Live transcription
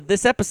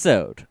This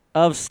episode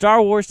of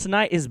Star Wars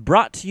Tonight is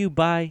brought to you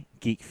by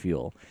Geek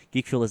Fuel.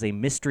 Geek Fuel is a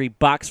mystery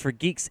box for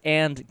geeks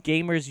and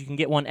gamers. You can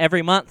get one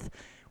every month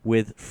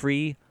with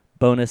free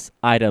bonus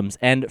items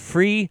and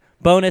free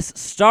bonus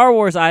Star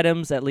Wars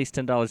items, at least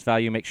 $10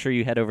 value. Make sure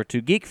you head over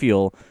to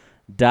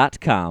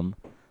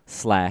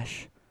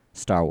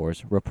geekfuel.com/Star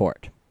Wars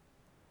Report.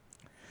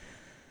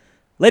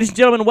 Ladies and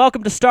gentlemen,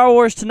 welcome to Star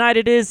Wars Tonight.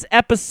 It is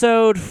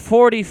episode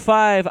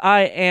 45.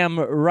 I am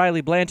Riley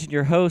Blanton,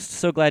 your host.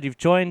 So glad you've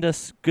joined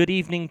us. Good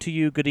evening to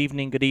you. Good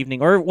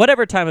evening, or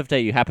whatever time of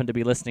day you happen to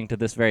be listening to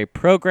this very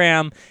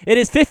program. It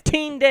is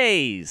 15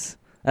 days.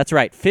 That's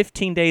right,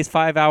 15 days,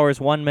 5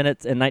 hours, 1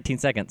 minute, and 19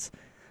 seconds.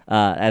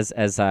 As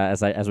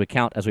we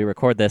count as we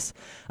record this,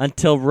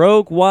 until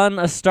Rogue One: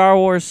 A Star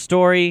Wars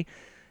Story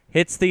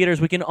hits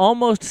theaters. We can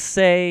almost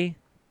say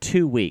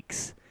 2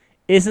 weeks.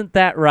 Isn't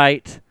that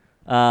right?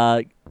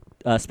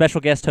 Special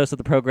guest host of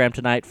the program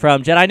tonight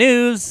from Jedi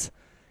News,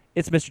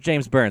 it's Mr.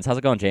 James Burns. How's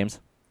it going,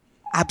 James?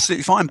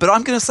 Absolutely fine, but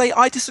I'm going to say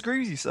I disagree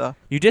with you, sir.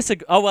 You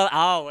disagree? Oh,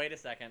 well, wait a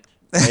second.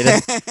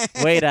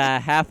 Wait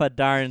a half a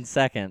darn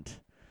second.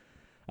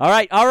 All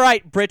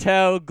right,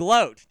 Brito,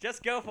 gloat.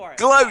 Just go for it.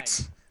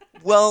 Gloat!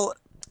 Well,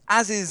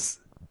 as has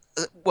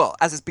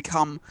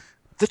become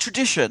the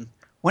tradition,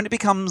 when it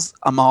becomes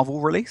a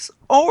Marvel release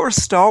or a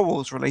Star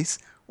Wars release,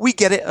 we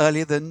get it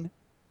earlier than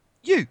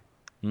you.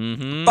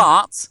 Mm-hmm.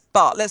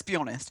 But let's be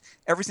honest,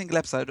 every single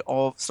episode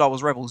of Star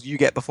Wars Rebels you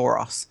get before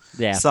us.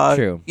 Yeah, so,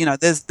 true.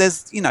 There's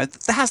there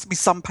has to be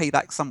some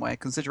payback somewhere,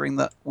 considering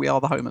that we are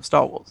the home of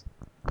Star Wars.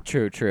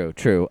 True.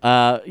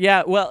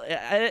 Yeah, well,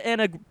 and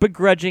a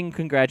begrudging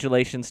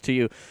congratulations to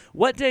you.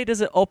 What day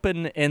does it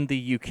open in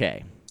the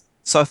UK?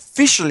 So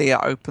officially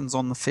it opens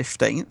on the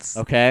 15th.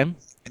 Okay. In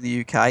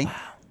the UK.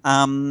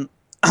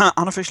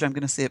 Unofficially I'm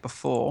going to see it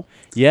before.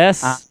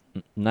 Yes.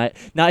 Now,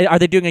 are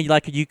they doing a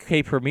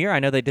UK premiere? I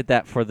know they did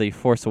that for The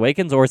Force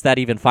Awakens, or is that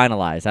even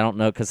finalized? I don't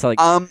know, because I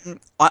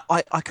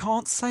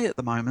can't say at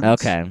the moment.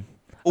 Okay.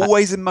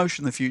 Always in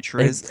motion, the future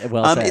is.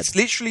 Well said. It's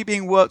literally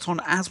being worked on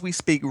as we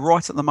speak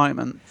right at the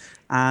moment.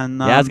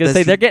 And I was going to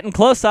say, they're getting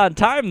close on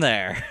time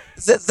there.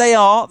 They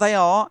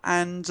are,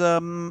 and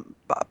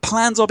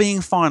plans are being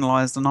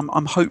finalized, and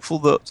I'm hopeful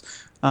that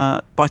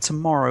by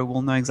tomorrow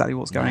we'll know exactly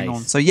what's going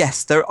on. So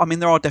yes, there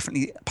are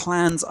definitely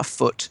plans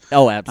afoot.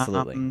 Oh,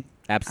 absolutely.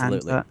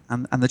 Absolutely.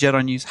 And the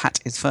Jedi News hat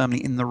is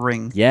firmly in the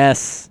ring.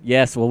 Yes.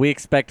 Well, we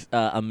expect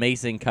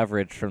amazing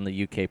coverage from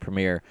the UK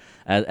premiere,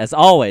 as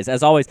always.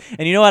 And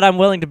you know what? I'm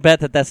willing to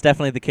bet that that's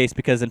definitely the case,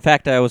 because, in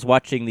fact, I was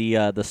watching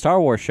the Star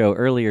Wars show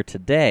earlier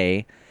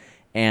today,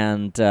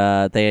 and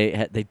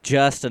they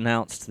just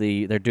announced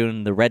they're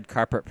doing the red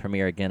carpet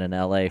premiere again in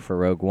LA for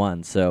Rogue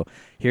One. So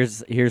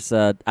here's I'm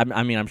sure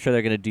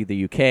they're going to do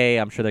the UK.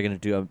 I'm sure they're going to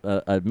do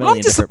a million.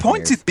 I'm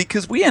disappointed premieres.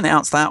 because we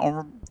announced that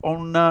on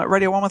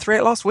Radio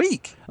 138 last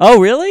week. Oh,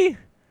 really?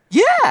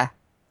 Yeah.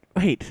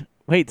 Wait.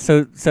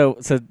 So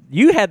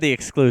you had the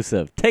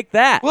exclusive. Take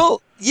that.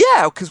 Well,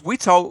 yeah, because we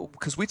told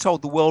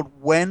the world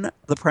when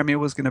the premiere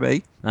was going to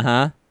be.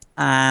 Uh-huh.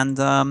 And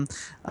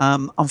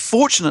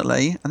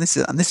unfortunately, and this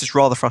is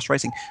rather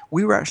frustrating,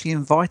 we were actually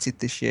invited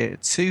this year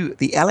to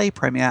the LA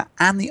premiere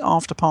and the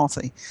after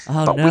party,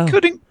 but we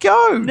couldn't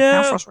go. No.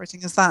 How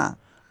frustrating is that?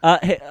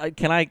 Hey,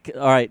 can I?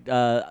 All right.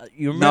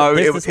 You remember? No,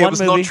 it was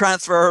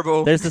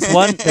non-transferable. There's this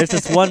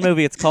one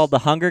movie. It's called The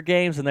Hunger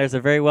Games, and there's a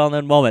very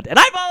well-known moment. And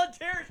I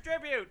volunteer as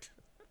tribute.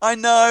 I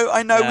know.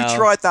 No. We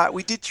tried that.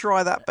 We did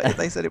try that, but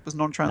they said it was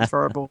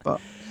non-transferable.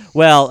 But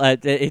well,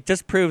 it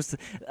just proves.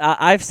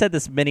 I've said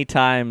this many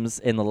times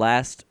in the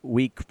last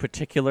week,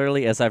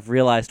 particularly as I've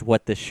realized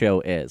what this show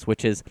is,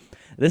 which is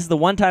this is the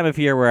one time of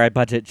year where I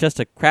budget just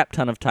a crap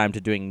ton of time to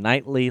doing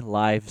nightly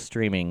live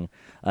streaming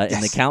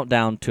in the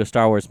countdown to a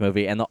Star Wars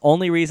movie. And the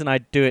only reason I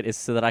do it is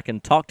so that I can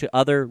talk to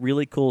other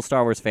really cool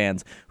Star Wars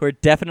fans who are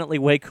definitely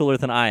way cooler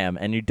than I am.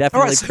 And you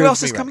definitely. All right, so who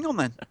else is coming on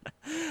then?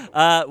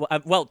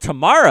 Well,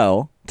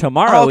 tomorrow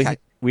okay.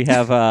 we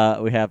have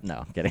no,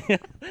 I'm kidding.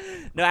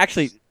 No,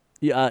 actually,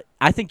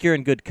 I think you're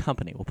in good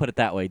company. We'll put it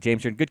that way,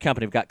 James. You're in good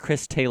company. We've got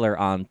Chris Taylor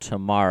on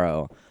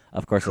tomorrow,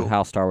 of course, cool. Of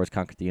How Star Wars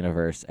Conquered the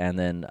Universe, and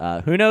then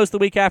who knows the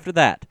week after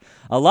that.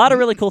 A lot of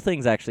really cool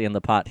things actually in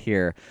the pot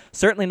here.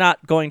 Certainly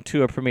not going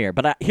to a premiere,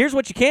 but here's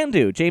what you can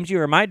do, James. You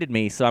reminded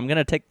me, so I'm going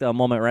to take the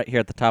moment right here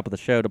at the top of the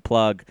show to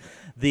plug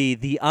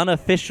the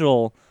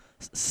unofficial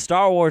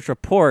Star Wars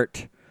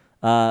Report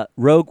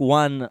Rogue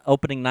One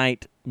opening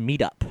night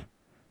meetup.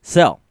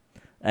 So,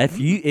 if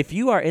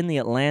you are in the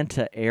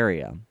Atlanta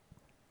area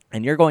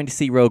and you're going to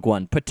see Rogue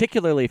One,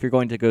 particularly if you're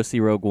going to go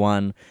see Rogue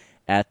One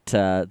at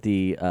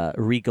the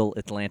Regal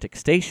Atlantic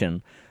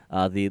Station,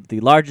 the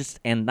largest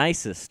and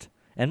nicest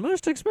and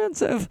most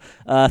expensive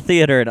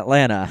theater in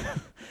Atlanta,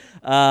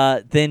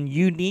 then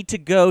you need to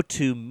go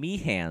to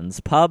Meehan's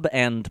Pub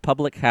and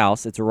Public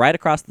House. It's right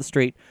across the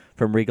street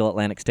from Regal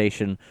Atlantic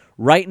Station,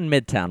 right in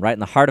Midtown, right in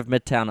the heart of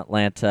Midtown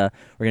Atlanta.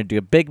 We're going to do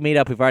a big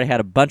meetup. We've already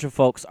had a bunch of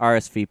folks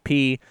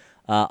RSVP.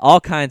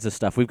 all kinds of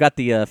stuff. We've got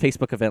the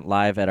Facebook event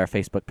live at our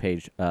Facebook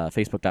page,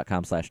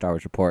 facebook.com/Star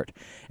Wars Report.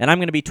 And I'm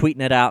going to be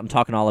tweeting it out and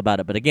talking all about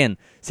it. But again,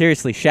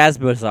 seriously,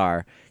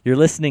 Shazbazar, you're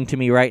listening to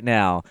me right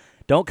now.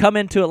 Don't come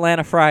into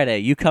Atlanta Friday.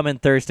 You come in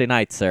Thursday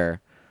night, sir.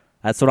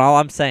 That's all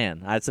I'm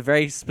saying. It's a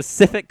very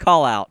specific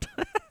call out.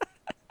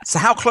 So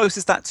how close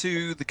is that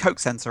to the Coke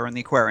Center and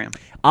the aquarium?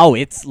 Oh,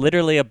 it's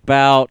literally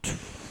about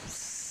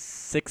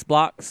 6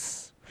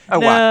 blocks. Oh,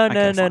 wow.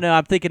 Okay, No. fine.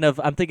 I'm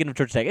thinking of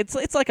Georgia Tech.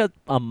 It's like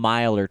a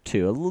mile or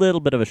two, a little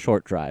bit of a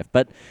short drive,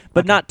 but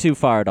not too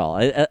far at all.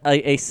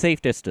 A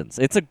safe distance.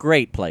 It's a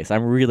great place.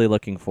 I'm really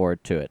looking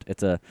forward to it.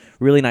 It's a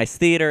really nice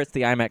theater. It's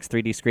the IMAX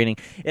 3D screening.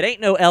 It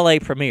ain't no LA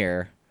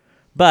premiere,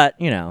 but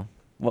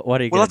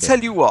what are you Well, going I'll to do? tell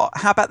you what.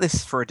 How about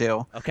this for a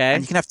deal? Okay.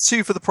 And you can have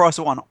 2 for the price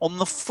of 1 on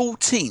the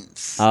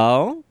 14th,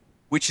 Oh,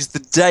 which is the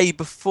day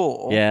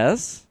before.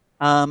 yes.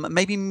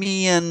 Maybe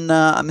me and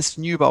Mr.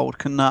 Newbold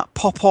can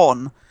pop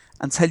on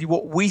and tell you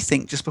what we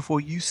think just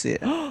before you see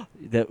it.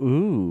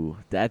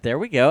 There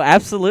we go.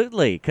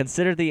 Absolutely.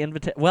 Consider the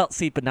invitation. Well,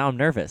 see, but now I'm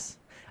nervous.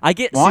 I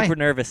get Why? super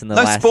nervous in the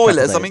No last couple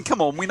spoilers. I days. mean,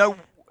 come on. We know.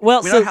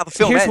 Well, we so know how the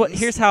film ends.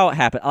 here's how it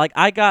happened. Like,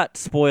 I got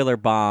spoiler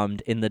bombed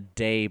in the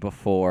day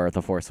before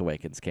The Force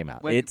Awakens came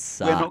out. It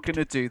sucked. We're not going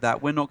to do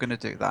that. We're not going to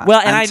do that.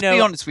 Well, and I to know-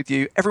 be honest with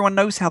you, everyone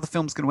knows how the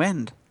film's going to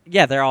end.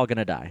 Yeah, they're all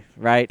gonna die,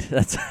 right?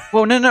 That's.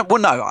 Well, no. Well,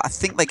 no. I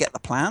think they get the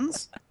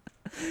plans.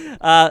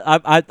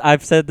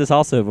 I've said this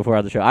also before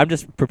on the show. I'm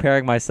just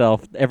preparing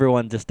myself.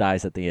 Everyone just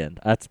dies at the end.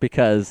 That's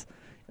because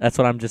that's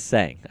what I'm just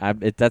saying.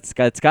 It's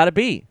got to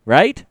be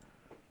right.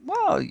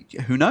 Well,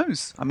 who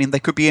knows? I mean, they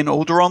could be in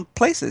Alderaan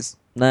places.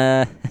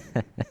 Nah.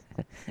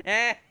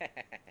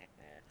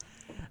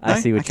 I No?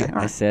 see what Okay, you.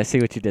 all right. I see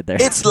what you did there.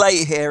 It's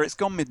late here. It's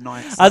gone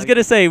midnight. I was so-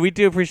 gonna say we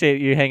do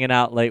appreciate you hanging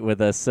out late with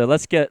us. So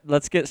let's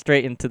get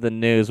straight into the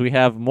news. We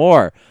have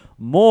more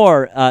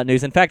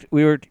news. In fact,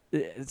 we were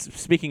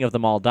speaking of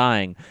them all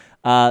dying.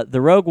 The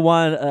Rogue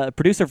One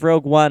producer of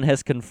Rogue One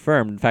has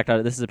confirmed. In fact,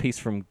 this is a piece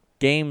from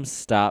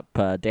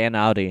GameStop. Dan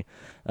Audi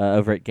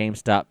over at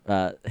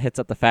GameStop hits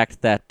up the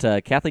fact that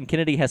Kathleen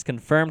Kennedy has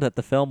confirmed that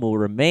the film will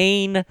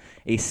remain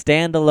a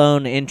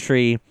standalone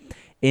entry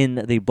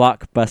in the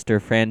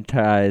blockbuster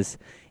franchise.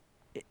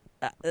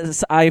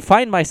 I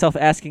find myself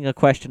asking a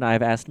question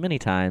I've asked many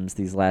times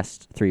these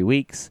last 3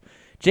 weeks.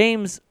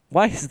 James,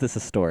 why is this a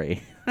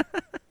story?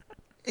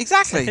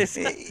 Exactly.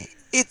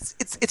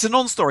 It's a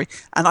non-story,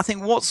 and I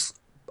think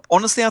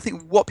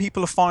what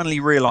people are finally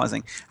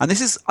realizing, and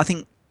this is, I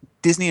think,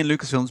 Disney and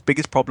Lucasfilm's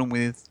biggest problem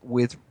with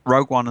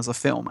Rogue One as a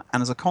film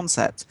and as a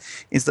concept,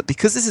 is that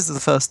because this is the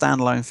first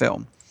standalone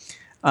film,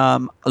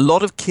 a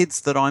lot of kids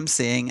that I'm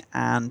seeing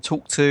and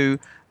talk to,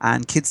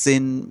 and kids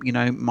in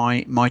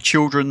my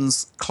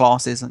children's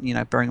classes, and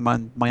bearing in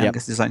mind my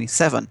youngest is only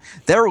 7,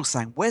 they're all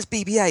saying, "Where's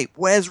BB-8?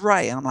 Where's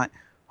Rey?" And I'm like,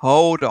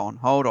 hold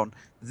on.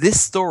 This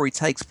story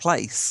takes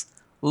place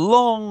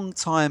long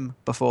time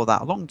before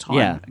that, a long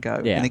time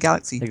ago in a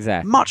galaxy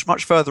much,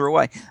 much further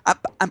away.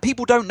 And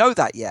people don't know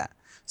that yet.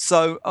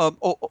 So,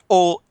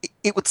 or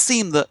it would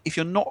seem that if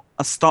you're not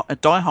a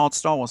diehard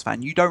Star Wars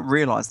fan, you don't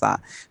realize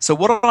that. So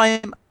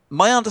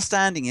my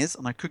understanding is,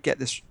 and I could get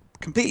this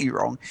completely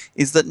wrong,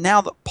 is that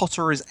now that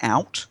Potter is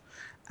out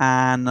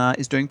and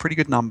is doing pretty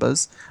good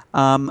numbers,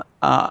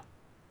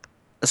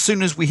 as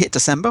soon as we hit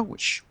December,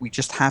 which we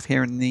just have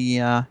here in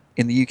the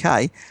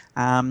UK,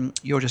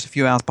 you're just a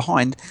few hours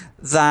behind,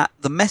 that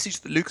the message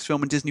that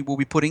Lucasfilm and Disney will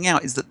be putting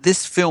out is that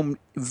this film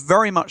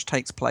very much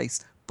takes place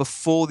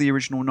before the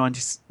original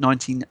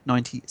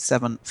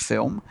 1997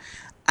 film,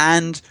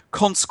 and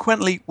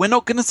consequently, we're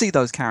not going to see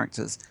those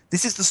characters.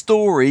 This is the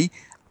story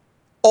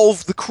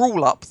of the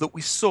crawl up that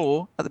we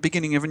saw at the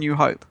beginning of A New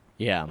Hope.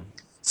 Yeah.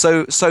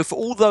 So for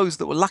all those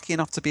that were lucky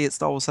enough to be at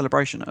Star Wars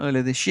Celebration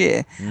earlier this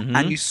year,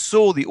 and you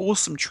saw the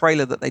awesome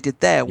trailer that they did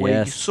there,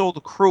 where you saw the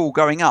crawl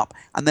going up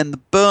and then the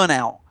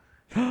burnout,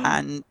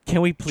 and can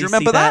we please do you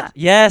remember see that?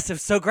 Yes, it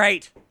was so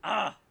great.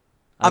 I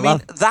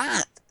mean,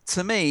 that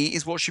to me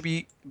is what should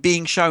be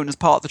being shown as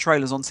part of the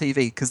trailers on TV,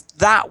 because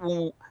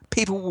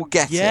people will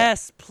get it.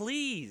 Yes,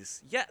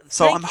 please. Yeah.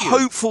 So I'm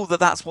hopeful that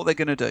that's what they're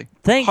going to do.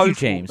 Thank you,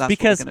 James, that's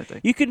because what they're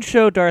gonna do. you can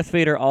show Darth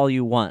Vader all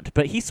you want,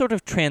 but he sort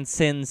of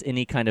transcends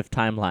any kind of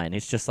timeline.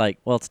 It's just like,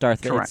 well, it's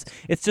Darth Vader. Correct.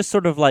 It's just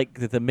sort of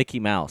like the Mickey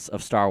Mouse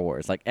of Star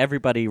Wars. Like,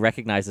 everybody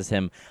recognizes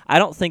him. I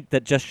don't think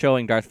that just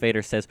showing Darth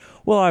Vader says,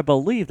 well, I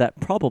believe that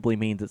probably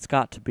means it's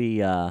got to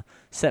be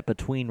set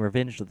between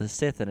Revenge of the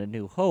Sith and A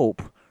New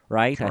Hope.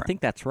 Right, Correct. I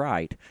think that's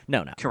right.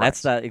 No,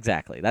 Correct. that's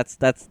exactly. That's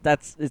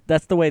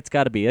the way it's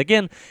got to be.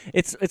 Again,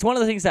 it's one of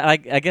the things that I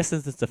guess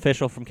since it's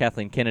official from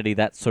Kathleen Kennedy,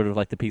 that's sort of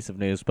like the piece of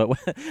news. But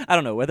I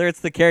don't know whether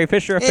it's the Carrie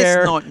Fisher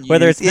affair, not news.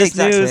 whether it's this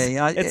Exactly.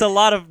 news. It's a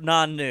lot of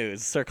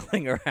non-news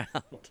circling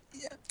around.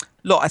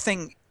 Look, I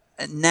think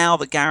now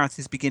that Gareth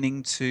is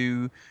beginning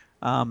to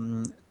go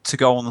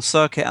on the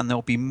circuit, and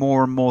there'll be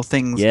more and more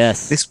things.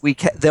 Yes. This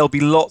week there'll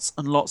be lots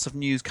and lots of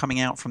news coming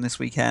out from this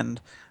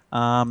weekend.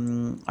 I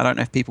don't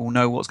know if people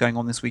know what's going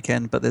on this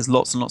weekend, but there's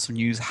lots and lots of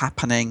news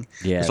happening.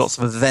 Yes. There's lots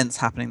of events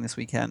happening this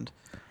weekend.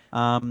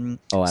 Oh,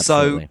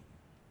 absolutely.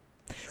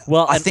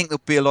 Well, I think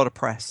there'll be a lot of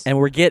press. And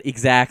we're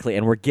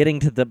getting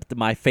to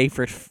my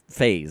favorite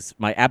phase,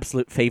 my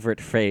absolute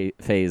favorite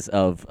phase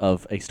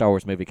of a Star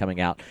Wars movie coming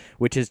out,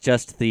 which is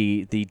just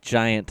the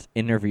giant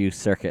interview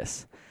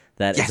circus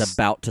that is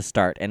about to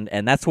start,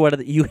 and that's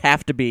what you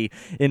have to be.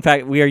 In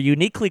fact, we are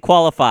uniquely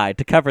qualified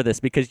to cover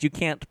this because you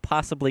can't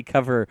possibly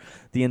cover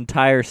the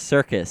entire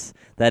circus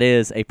that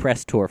is a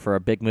press tour for a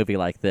big movie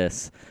like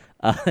this.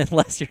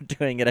 Unless you're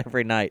doing it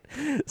every night.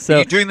 So, are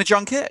you doing the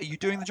junket?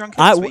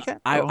 This weekend?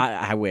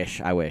 I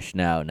wish.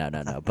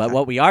 No. But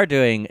what we are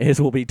doing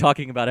is we'll be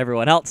talking about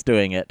everyone else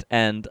doing it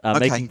and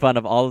making fun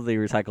of all of the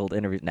recycled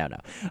interviews. No.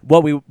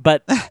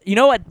 But you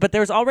know what? But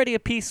there's already a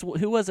piece.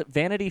 Who was it?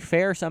 Vanity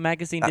Fair, some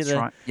magazine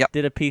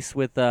did a piece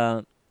with.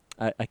 I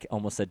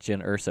almost said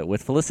Jen Urso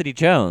with Felicity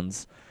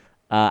Jones.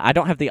 I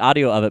don't have the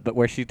audio of it, but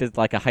where she did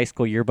like a high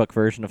school yearbook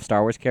version of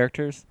Star Wars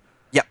characters.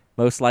 Yep.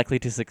 Most likely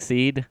to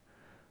succeed.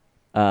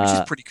 Which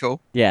is pretty cool.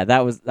 Yeah,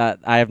 that was.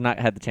 I have not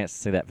had the chance to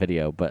see that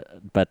video, but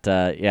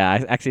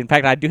yeah, in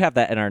fact, I do have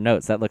that in our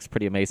notes. That looks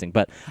pretty amazing.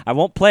 But I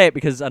won't play it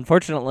because,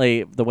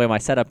 unfortunately, the way my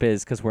setup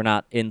is, because we're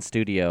not in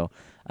studio,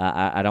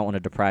 I don't want to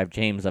deprive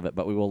James of it.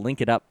 But we will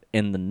link it up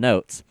in the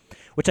notes,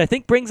 which I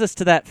think brings us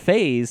to that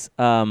phase.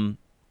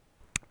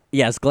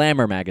 Yes,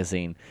 Glamour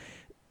magazine.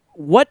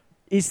 What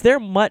is there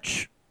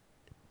much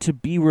to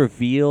be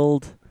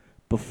revealed?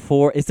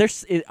 Before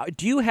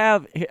do you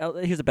have?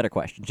 Here's a better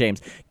question, James.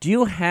 Do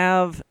you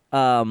have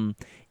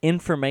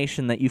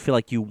information that you feel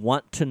like you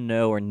want to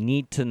know or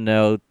need to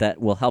know that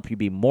will help you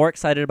be more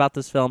excited about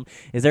this film?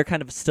 Is there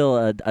kind of still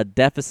a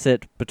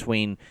deficit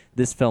between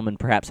this film and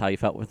perhaps how you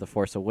felt with The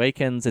Force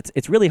Awakens?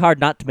 It's really hard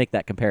not to make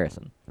that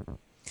comparison.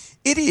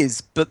 It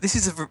is, but this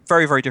is a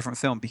very, very different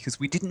film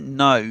because we didn't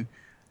know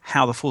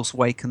how The Force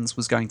Awakens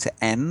was going to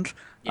end,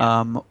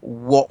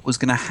 what was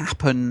going to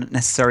happen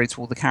necessarily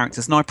to all the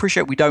characters. And I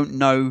appreciate we don't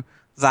know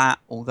that,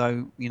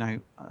 although,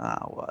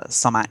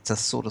 some actor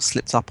sort of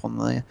slipped up on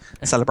the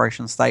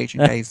celebration stage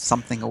and gave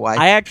something away.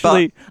 I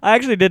actually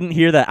didn't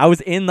hear that. I was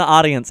in the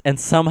audience and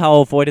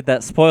somehow avoided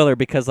that spoiler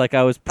because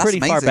I was pretty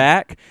far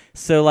back.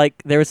 So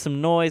there was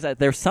some noise.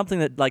 There was something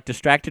that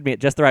distracted me at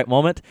just the right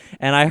moment.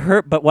 And I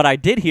heard, but what I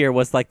did hear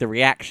was the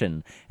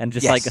reaction and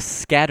just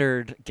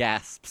scattered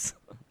gasps.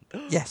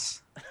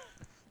 Yes.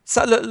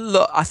 So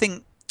look, I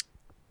think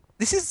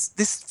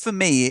this for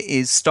me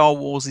is Star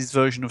Wars'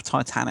 version of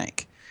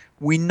Titanic.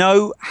 We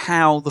know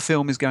how the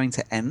film is going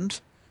to end,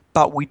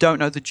 but we don't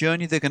know the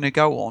journey they're going to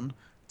go on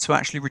to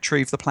actually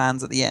retrieve the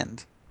plans at the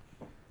end.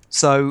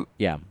 So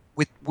yeah,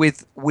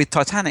 with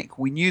Titanic,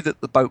 we knew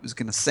that the boat was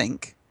going to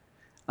sink,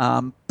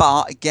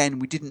 but again,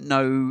 we didn't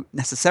know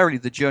necessarily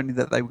the journey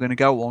that they were going to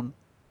go on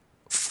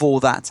for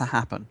that to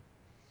happen.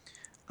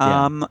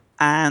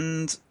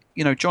 And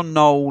John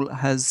Knoll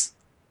has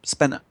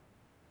spent,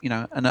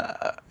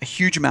 a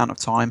huge amount of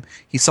time.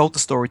 He sold the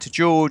story to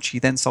George. He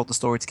then sold the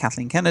story to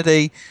Kathleen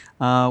Kennedy.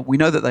 We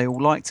know that they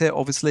all liked it,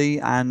 obviously,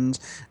 and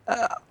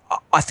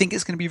I think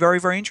it's going to be very,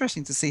 very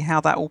interesting to see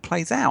how that all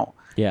plays out.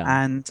 Yeah.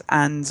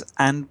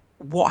 And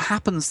what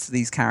happens to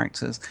these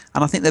characters.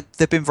 And I think that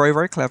they've been very,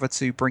 very clever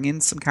to bring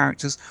in some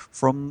characters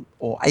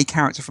or a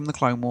character from the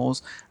Clone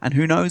Wars, and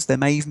who knows, there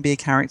may even be a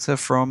character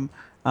from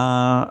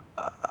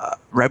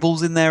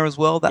Rebels in there as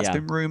well. That's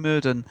been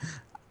rumored, and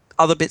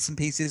other bits and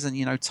pieces, and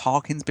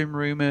Tarkin's been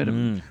rumored,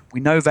 and we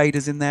know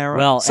Vader's in there.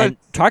 Well, so, and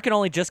Tarkin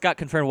only just got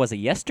confirmed. Was it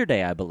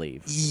yesterday? I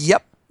believe.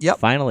 Yep.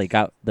 Finally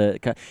got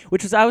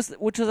which was I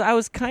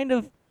was kind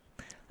of.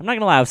 I'm not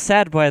gonna lie. I was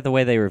sad by the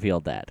way they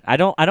revealed that. I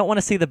don't want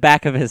to see the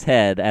back of his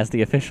head as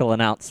the official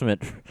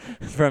announcement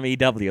from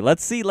EW.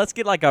 Let's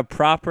get a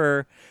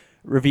proper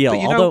reveal.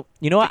 Although,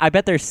 you know what? I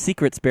bet there's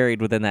secrets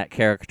buried within that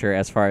character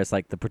as far as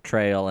the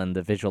portrayal and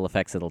the visual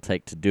effects it'll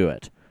take to do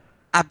it.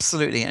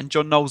 Absolutely, and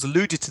John Knowles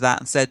alluded to that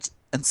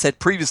and said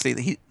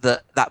previously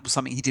that was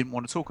something he didn't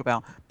want to talk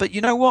about. But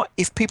you know what?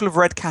 If people have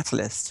read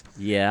Catalyst,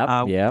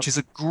 which is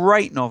a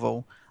great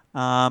novel,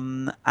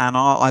 and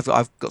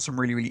I've got some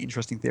really, really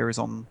interesting theories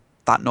on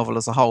that novel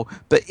as a whole.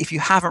 But if you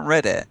haven't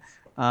read it,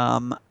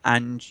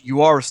 and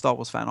you are a Star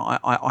Wars fan,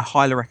 I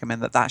highly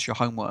recommend that's your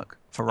homework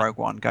for Rogue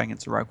One, going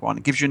into Rogue One.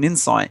 It gives you an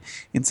insight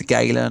into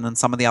Galen and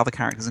some of the other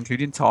characters,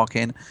 including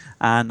Tarkin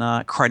and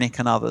Krennic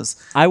and others.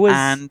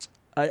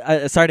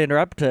 Sorry to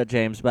interrupt,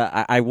 James,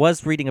 but I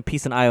was reading a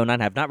piece in IO9.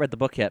 I have not read the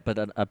book yet,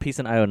 but a piece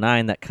in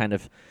IO9 that kind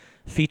of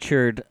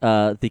featured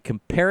the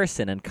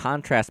comparison and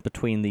contrast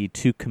between the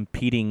two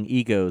competing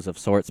egos of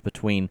sorts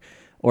between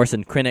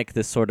Orson Krennic,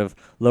 this sort of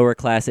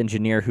lower-class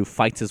engineer who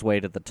fights his way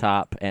to the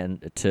top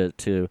and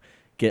to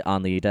get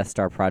on the Death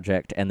Star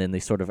project, and then the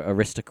sort of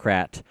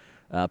aristocrat,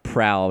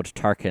 proud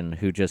Tarkin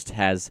who just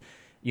has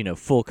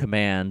full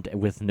command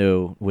with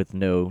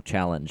no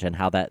challenge, and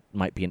how that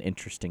might be an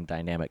interesting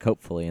dynamic,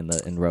 hopefully in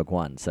Rogue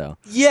One. So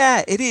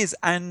yeah, it is.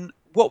 And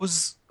what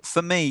was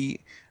for me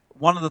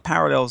one of the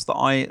parallels that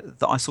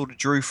I sort of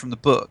drew from the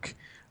book,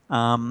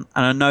 and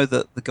I know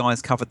that the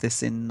guys covered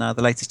this in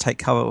the latest Take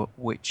Cover,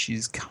 which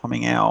is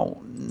coming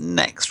out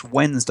next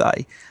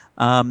Wednesday,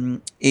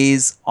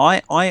 is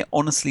I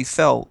honestly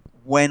felt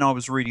when I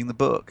was reading the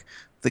book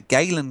that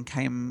Galen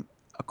came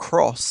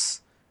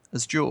across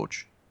as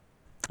George.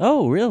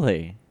 Oh,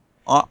 really?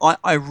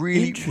 I really,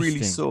 really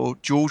Interesting. saw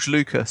George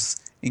Lucas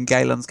in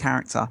Galen's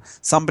character.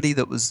 Somebody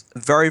that was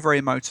very,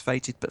 very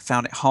motivated but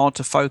found it hard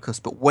to focus.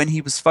 But when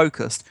he was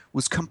focused,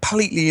 was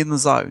completely in the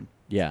zone.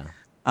 Yeah.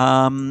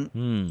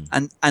 Hmm.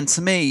 And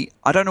to me,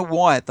 I don't know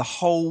why, the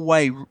whole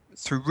way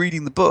through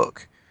reading the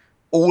book,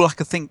 all I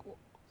could think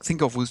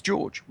of was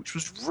George, which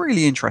was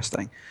really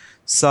interesting.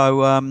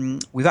 So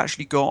we've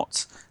actually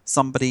got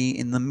somebody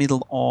in the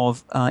middle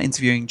of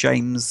interviewing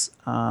James,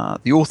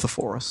 the author,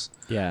 for us.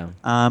 Yeah.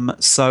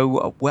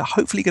 So we're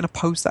hopefully going to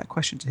pose that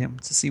question to him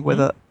to see Hmm.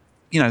 whether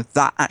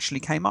that actually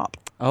came up.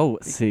 Oh,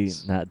 see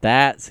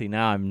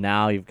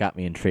now you've got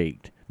me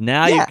intrigued.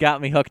 Now Yeah, you've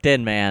got me hooked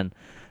in, man.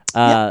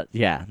 yeah.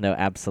 Yeah, no,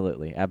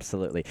 absolutely,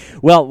 absolutely.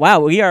 Well, wow,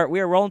 we are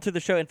rolling through the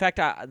show. In fact,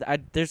 I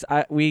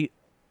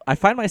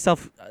find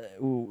myself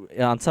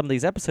on some of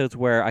these episodes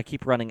where I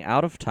keep running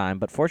out of time,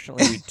 but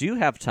fortunately, we do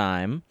have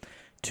time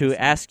to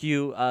ask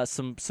you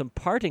some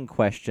parting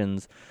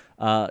questions,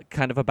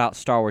 kind of about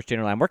Star Wars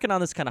generally. I'm working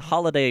on this kind of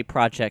holiday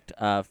project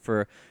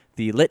for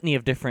the litany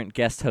of different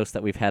guest hosts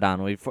that we've had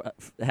on. We've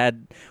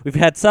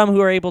had some who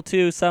are able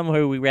to, some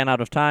who we ran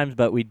out of times,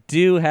 but we're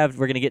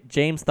going to get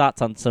James'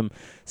 thoughts on some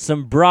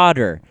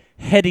broader,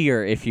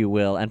 headier, if you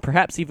will, and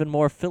perhaps even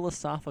more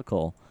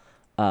philosophical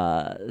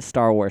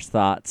Star Wars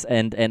thoughts.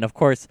 And of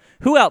course,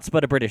 who else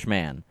but a British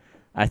man,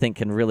 I think,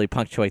 can really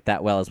punctuate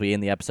that well as we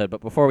end the episode.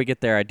 But before we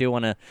get there, I do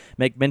want to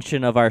make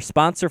mention of our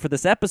sponsor for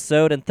this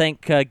episode and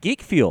thank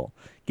Geek Fuel.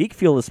 Geek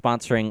Fuel is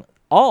sponsoring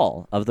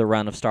all of the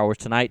run of Star Wars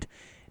Tonight.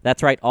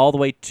 That's right, all the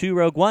way to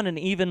Rogue One and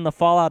even the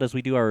Fallout as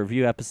we do our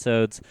review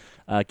episodes.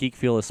 Geek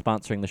Fuel is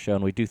sponsoring the show,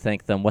 and we do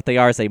thank them. What they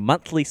are is a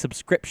monthly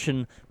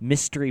subscription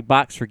mystery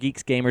box for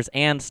geeks, gamers,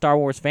 and Star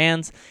Wars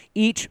fans.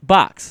 Each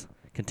box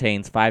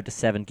contains 5 to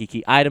 7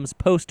 geeky items,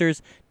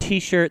 posters,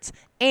 T-shirts,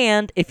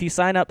 and if you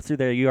sign up through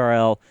their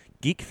URL,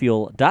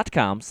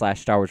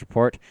 geekfuel.com/Star Wars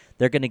Report,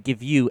 they're going to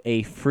give you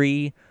a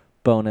free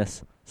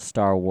bonus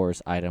Star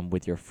Wars item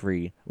with your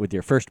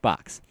first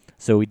box.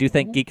 So we do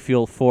thank Geek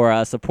Fuel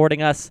for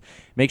supporting us.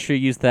 Make sure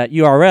you use that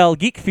URL,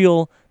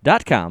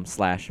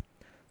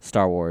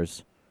 geekfuel.com/Star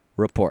Wars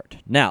Report.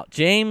 Now,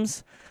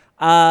 James,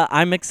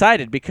 I'm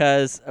excited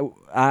because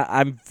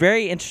I'm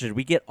very interested.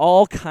 We get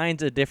all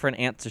kinds of different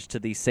answers to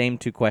these same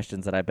two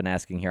questions that I've been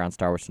asking here on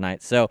Star Wars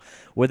Tonight. So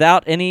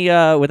without any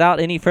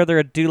further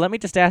ado, let me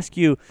just ask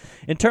you,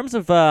 in terms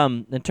of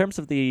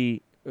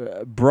the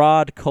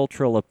broad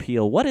cultural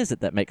appeal, what is it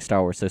that makes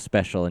Star Wars so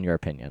special in your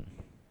opinion?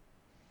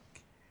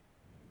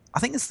 I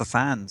think it's the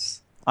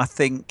fans. I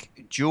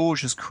think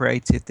George has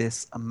created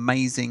this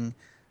amazing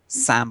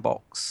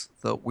sandbox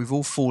that we've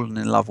all fallen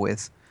in love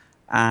with,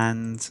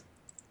 and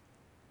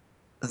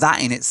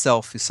that in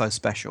itself is so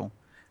special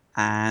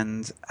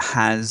and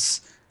has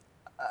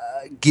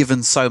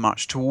given so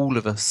much to all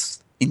of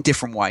us in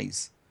different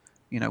ways.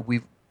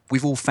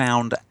 We've all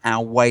found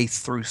our way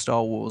through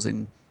Star Wars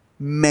in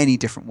many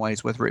different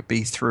ways, whether it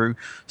be through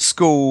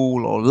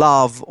school or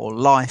love or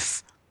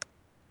life.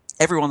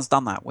 Everyone's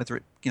done that, whether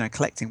it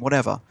collecting,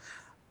 whatever.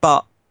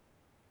 But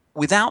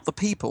without the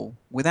people,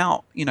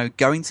 without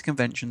going to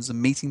conventions and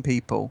meeting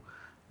people,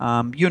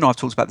 you and I have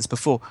talked about this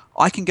before.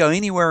 I can go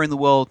anywhere in the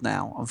world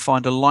now and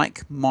find a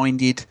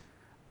like-minded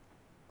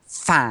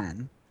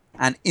fan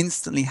and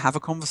instantly have a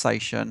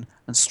conversation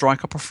and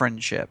strike up a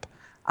friendship.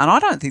 And I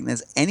don't think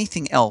there's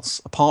anything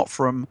else apart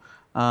from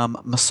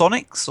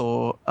Masonics,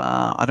 or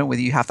I don't know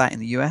whether you have that in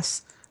the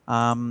US.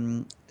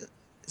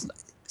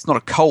 It's not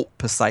a cult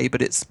per se,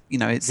 but it's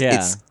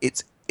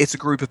it's a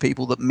group of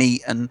people that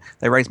meet and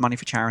they raise money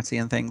for charity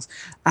and things.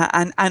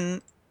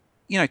 And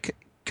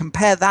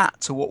compare that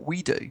to what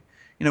we do.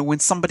 When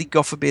somebody,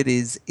 God forbid,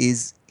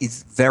 is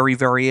very,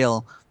 very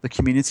ill, the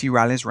community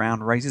rallies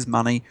around, raises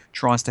money,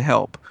 tries to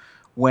help.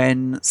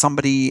 When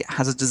somebody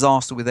has a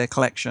disaster with their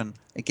collection,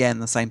 again,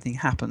 the same thing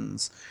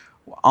happens.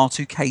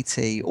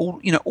 R2KT,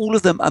 all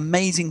of them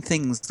amazing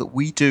things that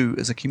we do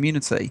as a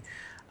community,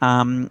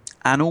 and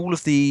all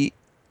of the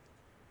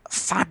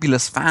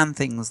fabulous fan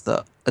things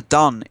that are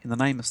done in the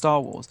name of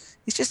Star Wars.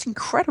 It's just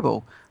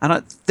incredible.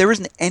 And there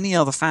isn't any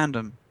other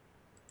fandom,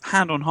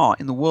 hand on heart,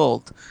 in the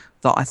world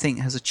that I think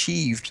has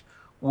achieved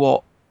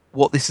what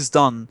this has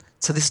done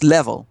to this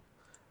level.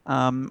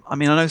 I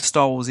know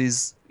Star Wars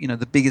is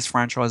the biggest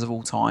franchise of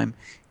all time.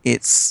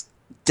 It's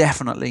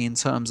definitely, in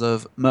terms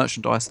of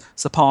merchandise,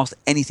 surpassed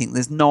anything.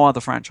 There's no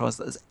other franchise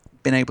that has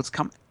been able to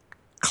come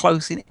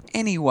close in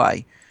any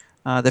way.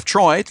 They've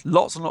tried,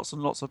 lots and lots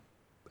and lots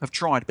have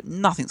tried, but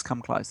nothing's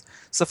come close.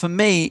 So for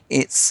me,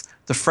 it's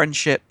the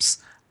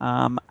friendships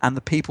and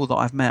the people that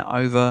I've met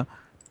over,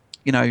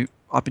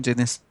 I've been doing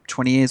this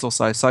 20 years or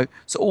so. So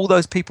all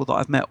those people that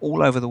I've met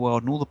all over the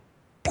world and all the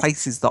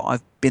places that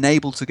I've been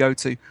able to go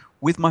to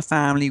with my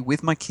family,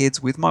 with my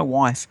kids, with my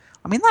wife.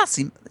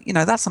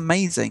 That's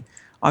amazing.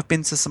 I've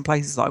been to some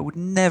places that I would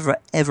never,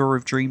 ever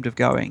have dreamed of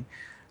going.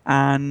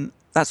 And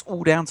that's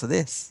all down to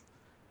this.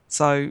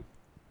 So,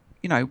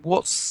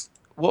 what's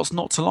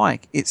not to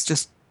like? It's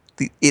just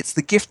it's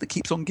the gift that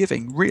keeps on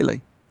giving,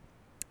 really.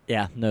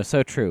 Yeah, no,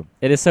 so true.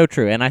 It is so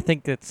true, and I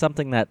think it's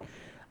something that,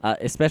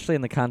 especially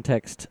in the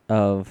context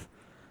of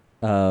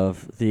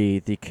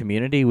the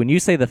community, when you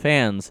say the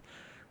fans,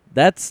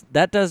 that's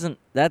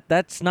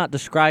not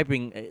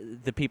describing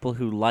the people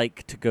who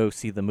like to go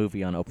see the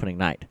movie on opening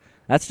night.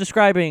 That's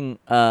describing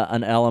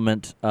an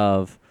element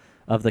of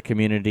the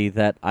community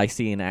that I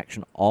see in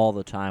action all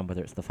the time,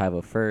 whether it's the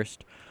 501st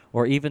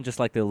or even just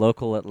like the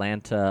local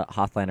Atlanta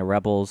Hotline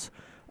Rebels,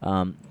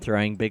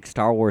 throwing big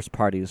Star Wars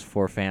parties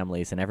for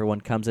families, and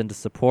everyone comes in to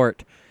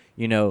support,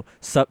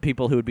 some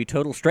people who would be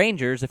total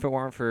strangers if it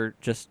weren't for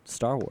just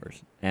Star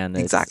Wars. And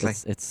Exactly.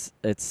 it's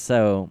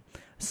so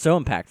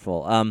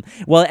impactful.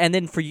 Well, and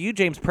then for you,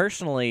 James,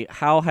 personally,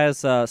 how has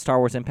Star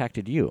Wars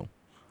impacted you?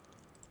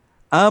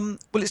 Well,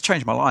 it's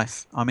changed my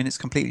life. I mean, it's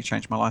completely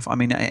changed my life. I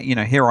mean,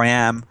 here I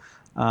am,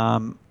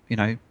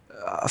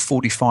 a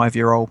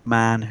 45-year-old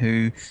man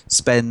who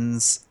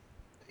spends,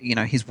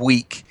 his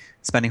week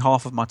spending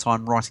half of my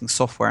time writing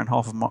software and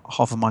half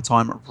of my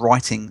time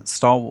writing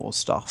Star Wars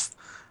stuff.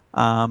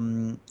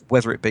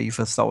 Whether it be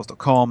for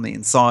StarWars.com, The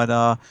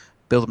Insider,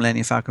 Build a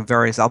Millennium Falcon,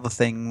 various other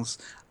things.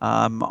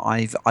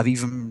 I've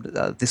even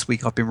this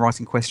week I've been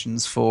writing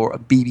questions for a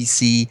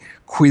BBC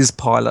quiz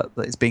pilot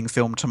that is being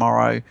filmed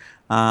tomorrow.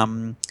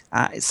 So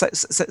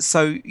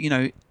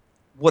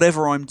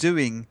whatever I'm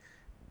doing,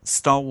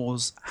 Star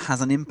Wars has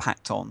an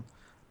impact on,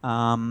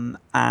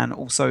 and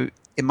also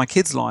in my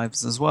kids'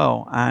 lives as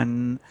well.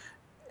 And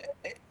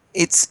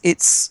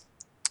it's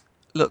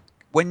look,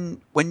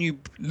 when you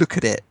look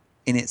at it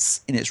in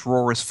its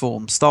rawest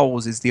form, Star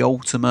Wars is the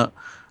ultimate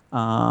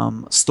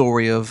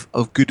story of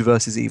good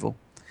versus evil,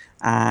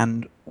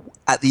 and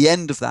at the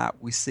end of that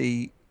we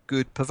see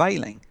good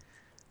prevailing.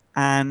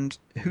 And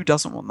who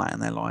doesn't want that in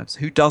their lives?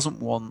 Who doesn't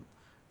want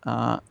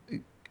that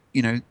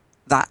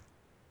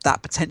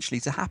potentially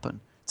to happen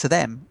to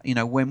them?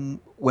 When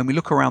we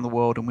look around the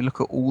world and we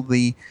look at all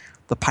the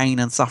pain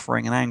and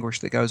suffering and anguish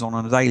that goes on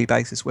a daily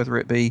basis, whether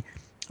it be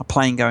a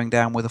plane going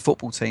down with a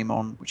football team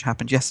on, which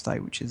happened yesterday,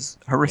 which is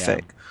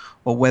horrific,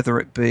 or whether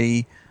it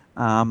be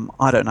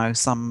I don't know,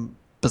 some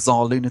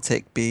bizarre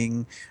lunatic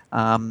being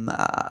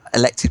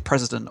elected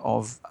president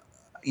of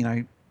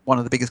one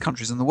of the biggest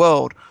countries in the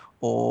world,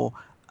 or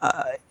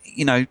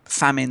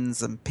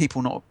famines and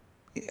people not.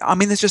 I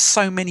mean, there's just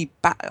so many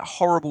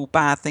horrible,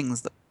 bad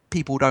things that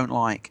people don't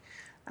like,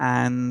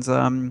 and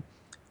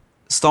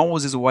Star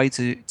Wars is a way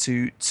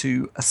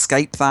to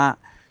escape that,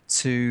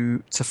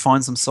 to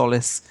find some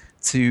solace,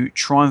 to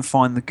try and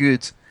find the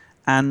good.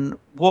 And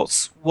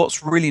what's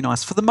really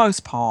nice, for the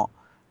most part,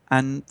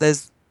 and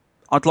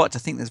I'd like to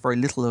think there's very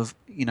little of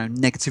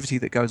negativity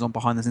that goes on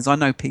behind the scenes. I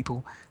know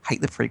people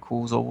hate the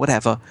prequels or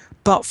whatever,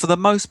 but for the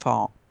most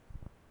part,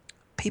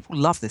 people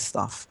love this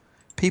stuff.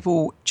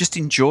 People just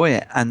enjoy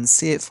it and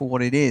see it for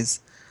what it is,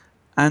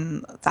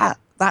 and that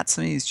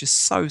to me is just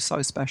so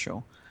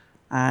special.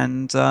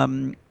 And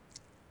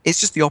it's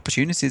just the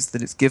opportunities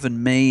that it's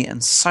given me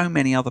and so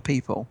many other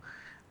people.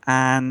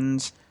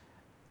 And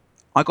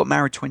I got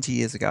married 20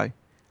 years ago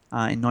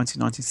in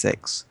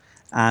 1996,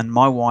 and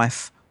my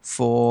wife,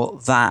 for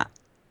that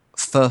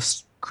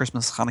first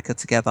Christmas, Hanukkah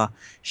together,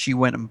 she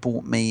went and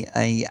bought me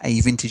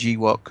a vintage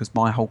Ewok, because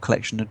my whole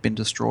collection had been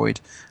destroyed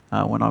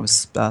when I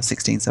was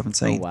 16,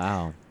 17. Oh,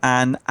 wow.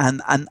 And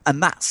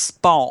that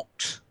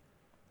sparked,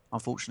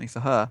 unfortunately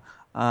for her,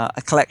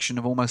 a collection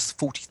of almost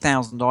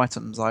 40,000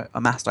 items I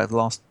amassed over the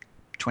last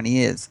 20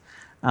 years.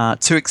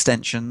 2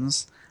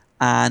 extensions,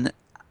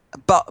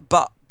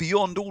 but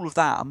beyond all of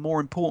that, and more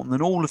important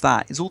than all of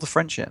that, is all the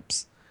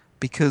friendships.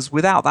 Because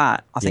without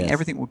that, I think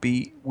everything would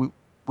be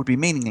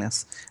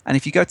meaningless. And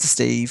if you go to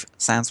Steve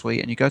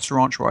Sansweet and you go to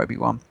Rancho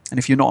Obi-Wan, and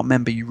if you're not a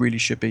member, you really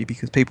should be,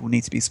 because people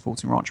need to be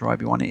supporting Rancho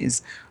Obi-Wan. It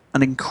is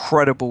an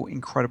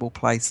incredible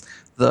place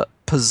that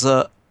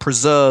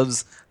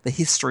preserves the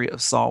history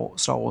of Star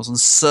Wars and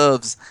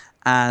serves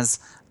as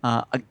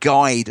a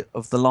guide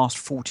of the last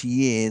 40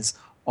 years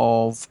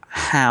of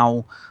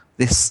how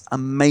this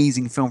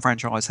amazing film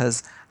franchise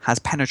has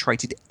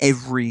penetrated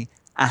every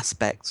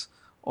aspect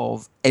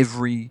of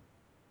every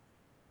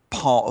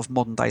part of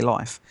modern day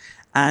life.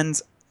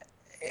 And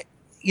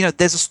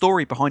there's a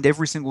story behind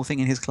every single thing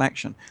in his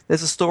collection.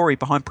 There's a story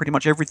behind pretty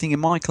much everything in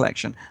my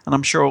collection, and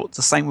I'm sure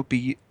the same would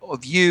be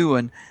of you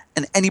and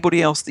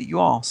anybody else that you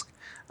ask.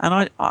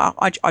 And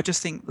I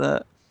just think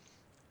that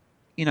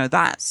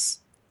that's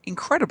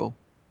incredible,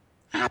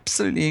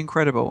 absolutely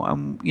incredible.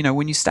 And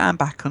when you stand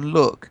back and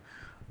look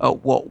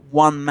at what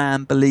one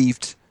man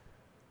believed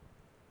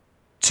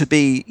to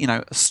be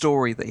a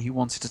story that he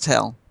wanted to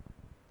tell,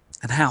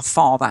 and how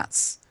far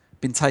that's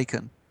been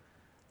taken,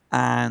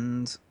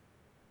 and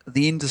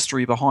the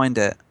industry behind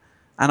it.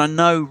 And I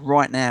know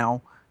right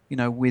now,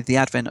 with the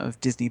advent of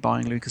Disney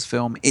buying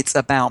Lucasfilm, it's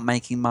about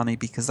making money,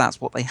 because that's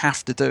what they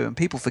have to do. And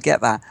people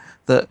forget that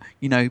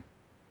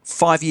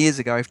 5 years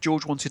ago, if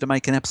George wanted to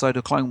make an episode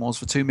of Clone Wars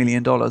for $2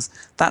 million,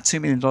 that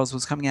 $2 million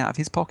was coming out of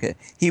his pocket.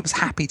 He was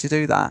happy to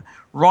do that.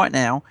 Right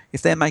now,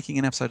 if they're making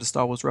an episode of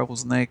Star Wars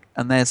Rebels and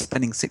they're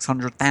spending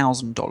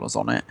 $600,000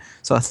 on it,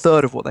 so a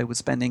third of what they were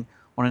spending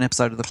on an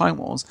episode of the Clone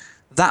Wars,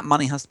 that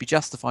money has to be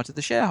justified to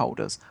the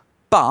shareholders.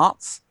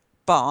 But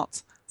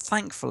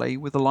thankfully,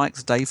 with the likes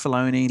of Dave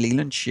Filoni,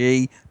 Leland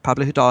Shee,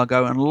 Pablo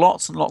Hidalgo, and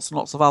lots and lots and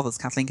lots of others,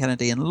 Kathleen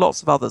Kennedy, and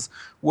lots of others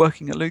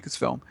working at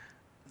Lucasfilm,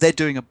 they're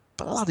doing a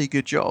bloody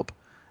good job.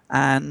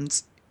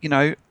 And,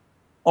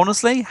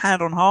 honestly,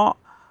 hand on heart,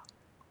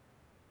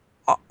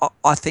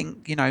 I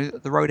think,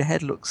 the road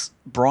ahead looks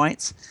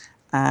bright.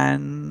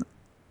 And,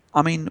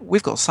 I mean,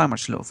 we've got so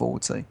much to look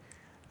forward to.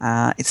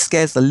 It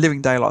scares the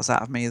living daylights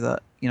out of me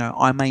that,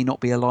 I may not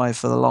be alive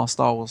for the last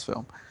Star Wars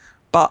film.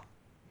 But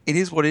it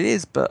is what it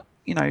is. But,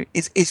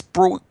 it's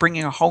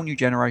bringing a whole new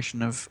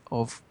generation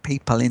of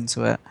people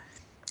into it.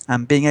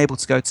 And being able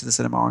to go to the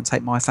cinema and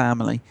take my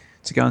family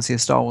to go and see a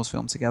Star Wars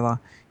film together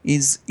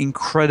is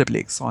incredibly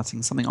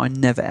exciting, something I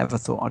never ever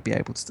thought I'd be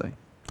able to do.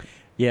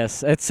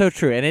 Yes, it's so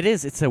true, and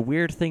it's a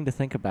weird thing to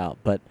think about,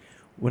 but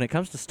when it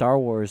comes to Star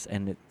Wars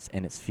and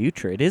its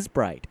future, it is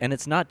bright, and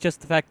it's not just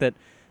the fact that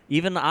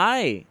even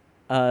I,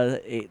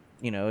 a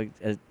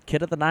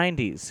kid of the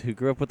 '90s who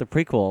grew up with the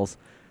prequels,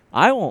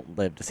 I won't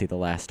live to see the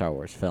last Star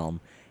Wars film,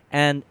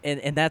 and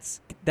that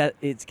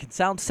it can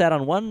sound sad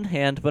on one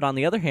hand, but on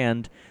the other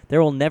hand,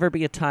 there will never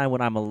be a time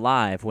when I'm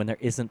alive when there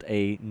isn't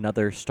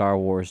another Star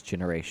Wars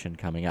generation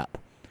coming up.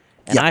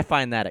 And I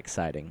find that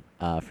exciting,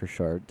 for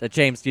sure.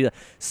 James,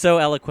 so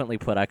eloquently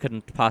put. I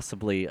couldn't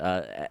possibly.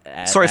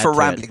 Sorry for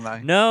rambling,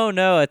 though.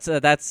 No. It's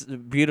that's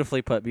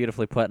beautifully put.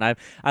 And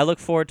I look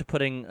forward to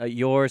putting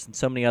yours and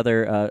so many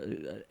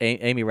other.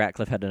 Amy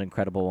Ratcliffe had an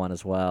incredible one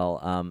as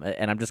well.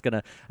 And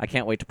I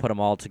can't wait to put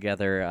them all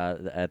together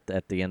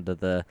at the end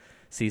of the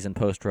season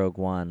post Rogue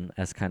One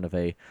as kind of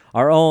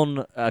our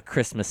own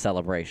Christmas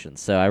celebration.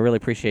 So I really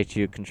appreciate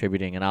you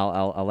contributing, and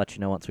I'll let you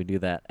know once we do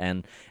that.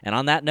 And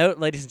on that note,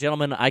 ladies and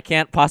gentlemen, I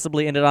can't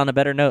possibly end it on a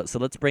better note. So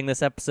let's bring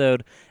this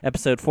episode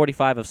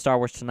 45 of Star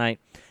Wars Tonight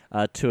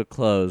to a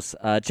close.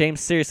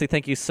 James, seriously,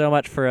 thank you so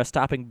much for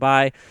stopping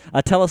by.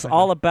 Tell us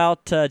all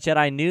about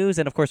Jedi News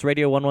and, of course,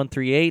 Radio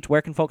 1138.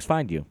 Where can folks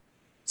find you?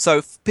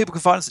 So people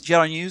can find us at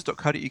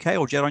jedinews.co.uk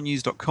or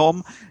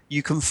jedinews.com.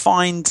 You can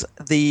find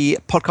the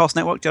podcast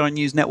network, Jedi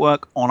News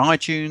Network, on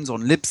iTunes,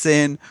 on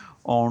Libsyn,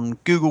 on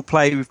Google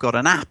Play. We've got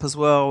an app as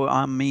well.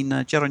 I mean,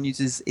 Jedi News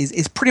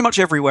is pretty much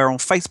everywhere on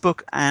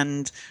Facebook.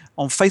 And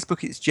on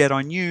Facebook, it's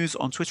Jedi News.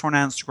 On Twitter and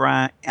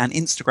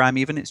Instagram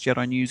even, it's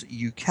Jedi News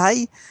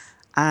UK.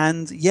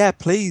 And yeah,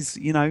 please,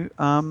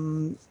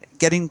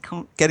 get in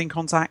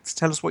contact.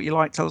 Tell us what you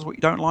like. Tell us what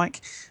you don't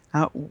like.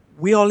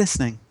 We are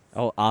listening.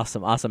 Oh,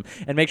 awesome.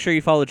 And make sure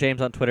you follow James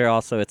on Twitter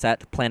also. It's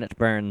at Planet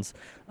Burns.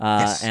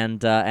 Yes.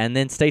 And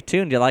then stay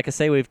tuned. Like I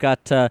say, we've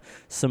got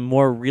some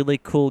more really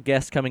cool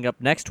guests coming up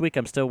next week.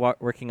 I'm still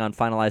working on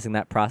finalizing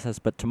that process.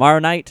 But tomorrow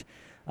night,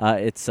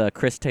 it's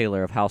Chris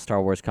Taylor of How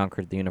Star Wars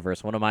Conquered the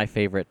Universe, one of my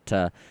favorite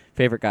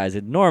guys,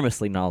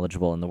 enormously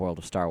knowledgeable in the world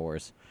of Star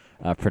Wars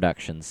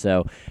production.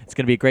 So it's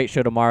going to be a great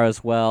show tomorrow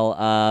as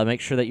well.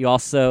 Make sure that you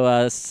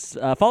also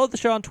follow the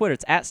show on Twitter.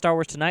 It's at Star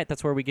Wars Tonight.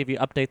 That's where we give you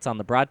updates on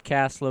the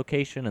broadcast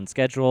location and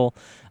schedule,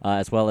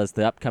 as well as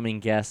the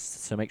upcoming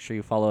guests. So make sure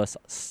you follow us,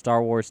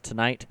 Star Wars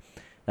Tonight.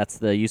 That's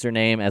the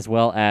username, as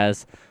well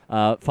as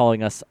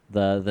following us,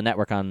 the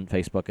network on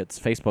Facebook. It's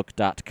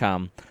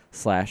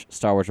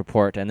facebook.com/Star Wars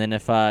Report. And then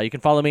if you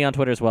can follow me on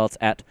Twitter as well, it's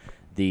at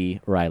the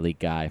Riley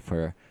Guy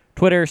for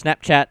Twitter,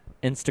 Snapchat,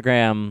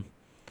 Instagram,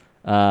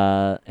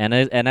 and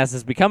as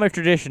has become a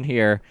tradition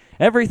here,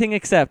 everything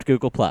except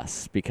Google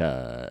Plus,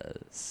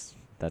 because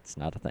that's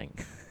not a thing.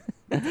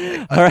 All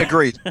right.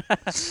 Agreed.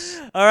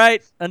 All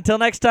right. Until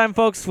next time,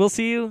 folks, we'll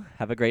see you.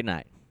 Have a great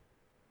night.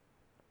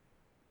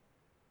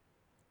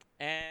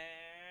 And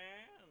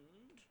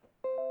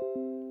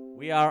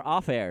we are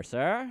off air,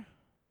 sir.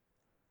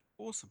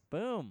 Awesome.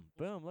 Boom.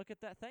 Look at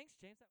that. Thanks, James.